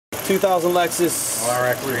2000 Lexus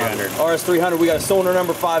RX 300. RS 300. We got a cylinder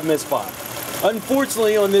number 5 misfire.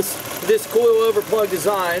 Unfortunately, on this coil overplug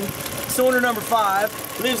design, cylinder number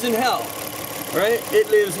 5 lives in hell, right? It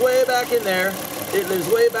lives way back in there. It lives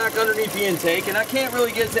way back underneath the intake, and I can't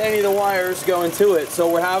really get to any of the wires going to it, so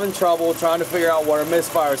we're having trouble trying to figure out what our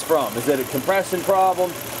misfire is from. Is it a compression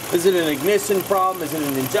problem? Is it an ignition problem? Is it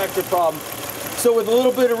an injector problem? So with a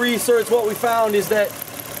little bit of research, what we found is that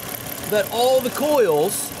all the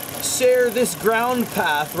coils share this ground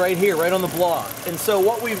path right here, right on the block. And so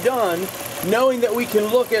what we've done, knowing that we can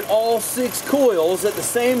look at all 6 coils at the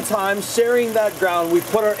same time, sharing that ground, we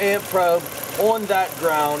put our amp probe on that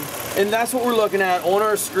ground. And that's what we're looking at on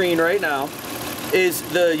our screen right now, is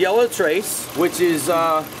the yellow trace, which is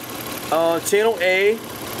channel A,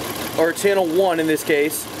 or channel 1 in this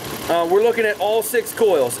case. We're looking at all 6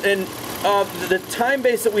 coils. And the time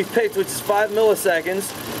base that we've picked, which is 5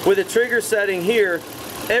 milliseconds, with a trigger setting here,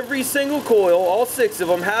 every single coil, all 6 of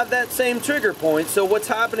them, have that same trigger point. So what's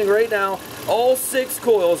happening right now, all 6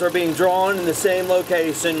 coils are being drawn in the same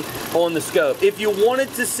location on the scope. If you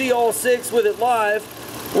wanted to see all 6 with it live,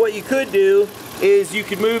 what you could do is you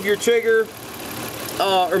could move your trigger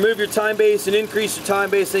or move your time base and increase your time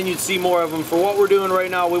base, and you'd see more of them. For what we're doing right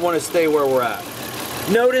now, we want to stay where we're at.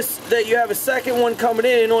 Notice that you have a second one coming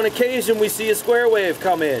in. On occasion, we see a square wave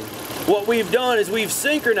come in. What we've done is we've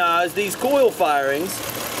synchronized these coil firings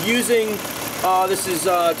using, this is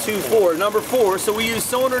number 4. So we use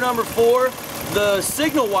cylinder number 4, the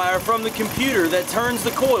signal wire from the computer that turns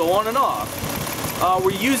the coil on and off.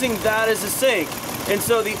 We're using that as a sync. And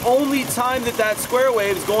so the only time that square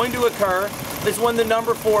wave is going to occur is when the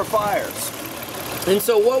number 4 fires. And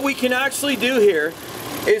so what we can actually do here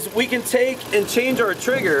is we can take and change our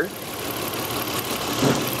trigger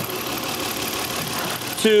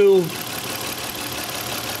to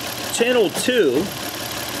channel 2.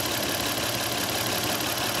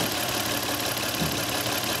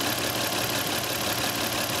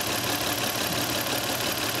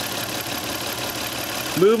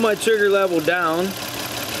 Move my trigger level down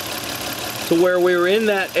to where we were in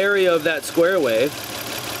that area of that square wave.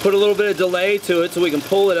 Put a little bit of delay to it so we can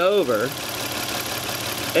pull it over.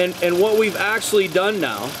 And what we've actually done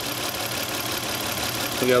now,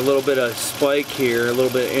 we got a little bit of spike here, a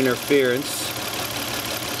little bit of interference.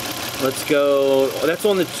 Let's go. That's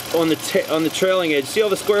on the trailing edge. See how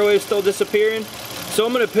the square wave's still disappearing? So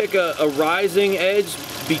I'm going to pick a rising edge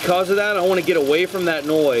because of that. I want to get away from that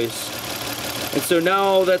noise. And so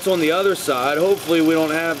now that's on the other side. Hopefully we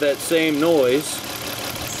don't have that same noise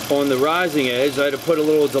on the rising edge. I had to put a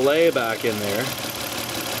little delay back in there.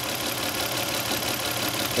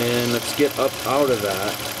 And let's get up out of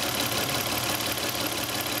that.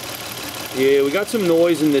 Yeah, we got some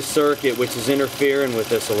noise in this circuit which is interfering with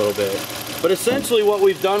this a little bit. But essentially what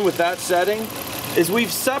we've done with that setting is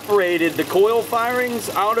we've separated the coil firings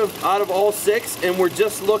out of all 6, and we're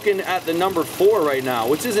just looking at the number 4 right now,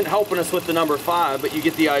 which isn't helping us with the number 5, but you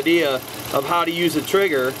get the idea of how to use a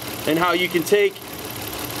trigger and how you can take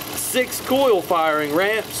 6 coil firing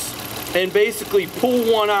ramps and basically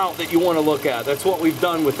pull one out that you want to look at. That's what we've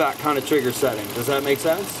done with that kind of trigger setting. Does that make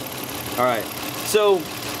sense? All right, so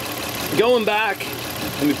going back,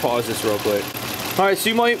 let me pause this real quick. All right, so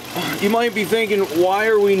you might be thinking, why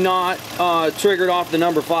are we not triggered off the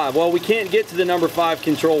number 5? Well, we can't get to the number 5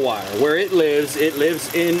 control wire. Where it lives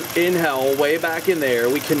in hell, way back in there.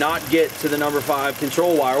 We cannot get to the number 5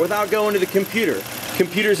 control wire without going to the computer.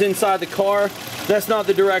 Computer's inside the car. That's not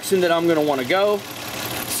the direction that I'm gonna wanna go.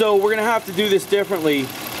 So we're gonna have to do this differently.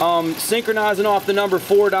 Synchronizing off the number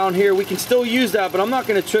 4 down here, we can still use that, but I'm not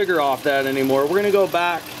gonna trigger off that anymore. We're gonna go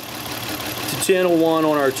back to channel 1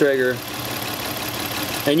 on our trigger.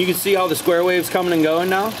 And you can see how the square wave's coming and going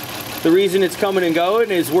now. The reason it's coming and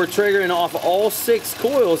going is we're triggering off all 6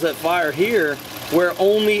 coils that fire here, where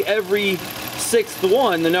only every 6th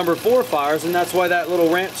one, the number 4 fires, and that's why that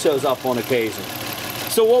little ramp shows up on occasion.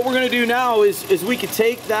 So what we're gonna do now is we can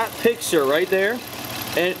take that picture right there,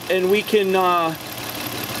 and we can go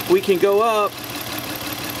up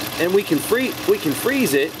and we can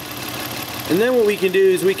freeze it. And then what we can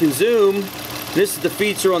do is we can zoom. This is the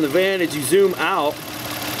feature on the Vantage, you zoom out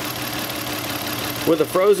with a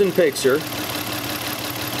frozen picture.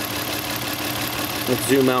 Let's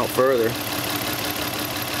zoom out further.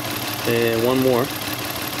 And one more.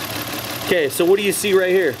 Okay, so what do you see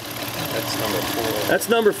right here? That's number 4. That's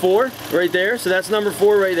number 4 right there. So that's number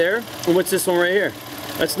 4 right there. And what's this one right here?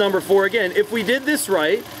 That's number 4 again. If we did this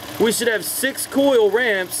right, we should have 6 coil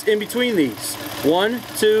ramps in between these. 1,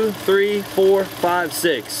 2, 3, 4, 5,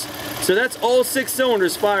 6. So that's all 6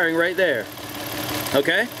 cylinders firing right there.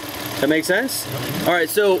 Okay? That makes sense? All right,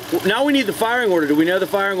 so now we need the firing order. Do we know the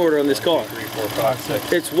firing order on this car? 3, 4, 5,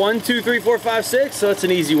 6. It's 1, 2, 3, 4, 5, 6, so that's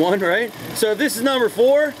an easy one, right? So if this is number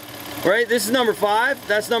 4, right, this is number 5,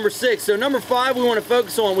 that's number 6. So number 5 we want to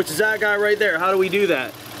focus on, which is that guy right there. How do we do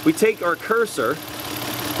that? We take our cursor,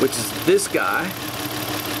 which is this guy.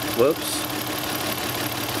 Whoops.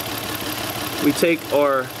 We take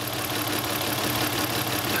our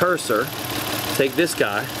cursor, take this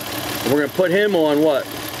guy, and we're going to put him on what?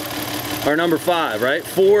 Our number 5, right?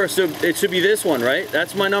 4, so it should be this one, right?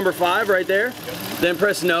 That's my number 5 right there. Then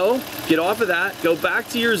press no, get off of that, go back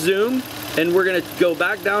to your zoom, and we're gonna go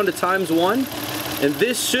back down to ×1, and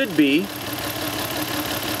this should be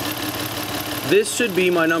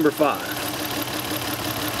my number 5.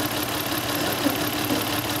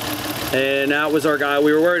 And that was our guy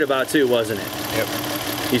we were worried about too, wasn't it?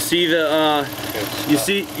 Yep. You see the you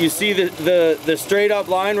see the straight up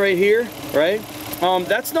line right here, right?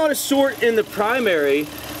 That's not a short in the primary.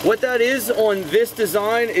 What that is on this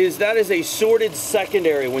design is that is a shorted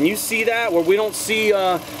secondary. When you see that, where we don't see,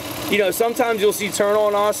 you know, sometimes you'll see turn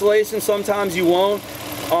on oscillation, sometimes you won't.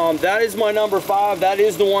 That is my number 5. That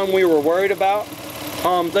is the one we were worried about.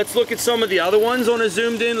 Let's look at some of the other ones on a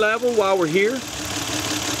zoomed in level while we're here.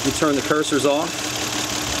 We turn the cursors off,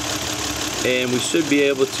 and we should be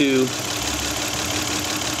able to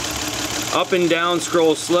up and down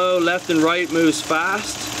scroll slow, left and right moves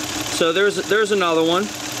fast. So there's another one.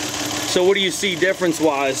 So what do you see difference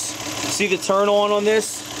wise? See the turn on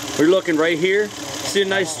this? We're looking right here. See a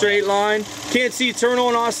nice straight line. Can't see turn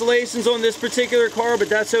on oscillations on this particular car, but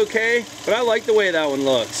that's okay. But I like the way that one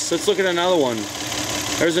looks. Let's look at another one.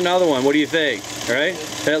 There's another one. What do you think? All right,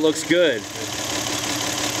 that looks good.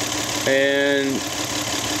 And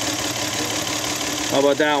how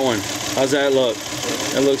about that one? How's that look?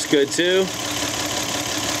 That looks good too.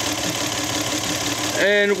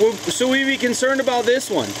 And so we'd be concerned about this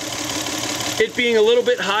one. It being a little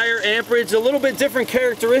bit higher amperage, a little bit different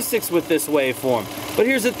characteristics with this waveform. But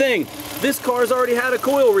here's the thing, this car's already had a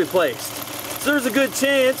coil replaced. So there's a good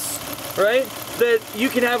chance, right, that you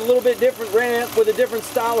can have a little bit different ramp with a different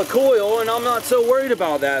style of coil, and I'm not so worried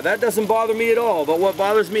about that. That doesn't bother me at all. But what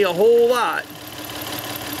bothers me a whole lot,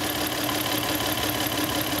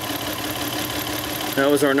 that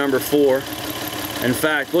was our number 4. In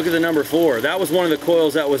fact, look at the number 4. That was one of the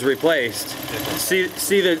coils that was replaced. See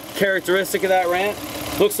the characteristic of that ramp?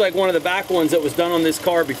 Looks like one of the back ones that was done on this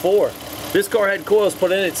car before. This car had coils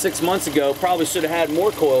put in it 6 months ago. Probably should have had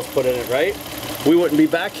more coils put in it, right? We wouldn't be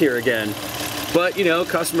back here again. But, you know,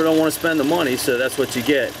 customer don't want to spend the money, so that's what you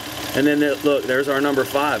get. And then, look, there's our number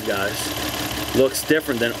 5, guys. Looks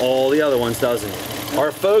different than all the other ones, doesn't it?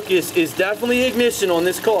 Our focus is definitely ignition on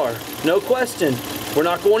this car. No question. We're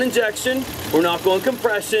not going injection. We're not going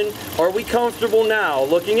compression. Are we comfortable now,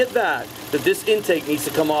 looking at that this intake needs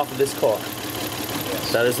to come off of this car?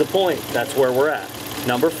 Yes. That is the point. That's where we're at.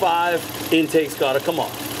 Number 5, intake's got to come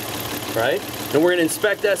off, right? And we're going to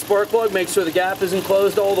inspect that spark plug, make sure the gap isn't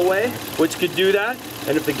closed all the way, which could do that.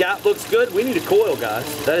 And if the gap looks good, we need a coil, guys.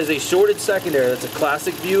 That is a shorted secondary. That's a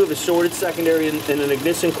classic view of a shorted secondary in an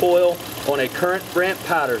ignition coil on a current ramp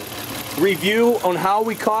pattern. Review on how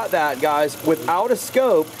we caught that, guys. Without a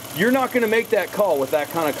scope, you're not going to make that call with that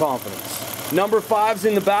kind of confidence. Number 5's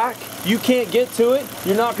in the back. You can't get to it.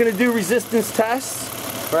 You're not going to do resistance tests,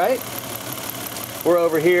 right? We're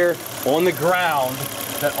over here on the ground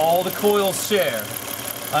that all the coils share.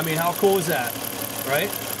 I mean, how cool is that, right?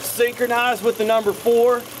 Synchronized with the number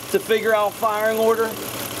 4 to figure out firing order,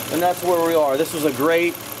 and that's where we are. This was a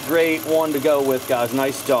great one to go with, guys.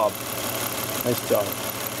 Nice job. Nice job.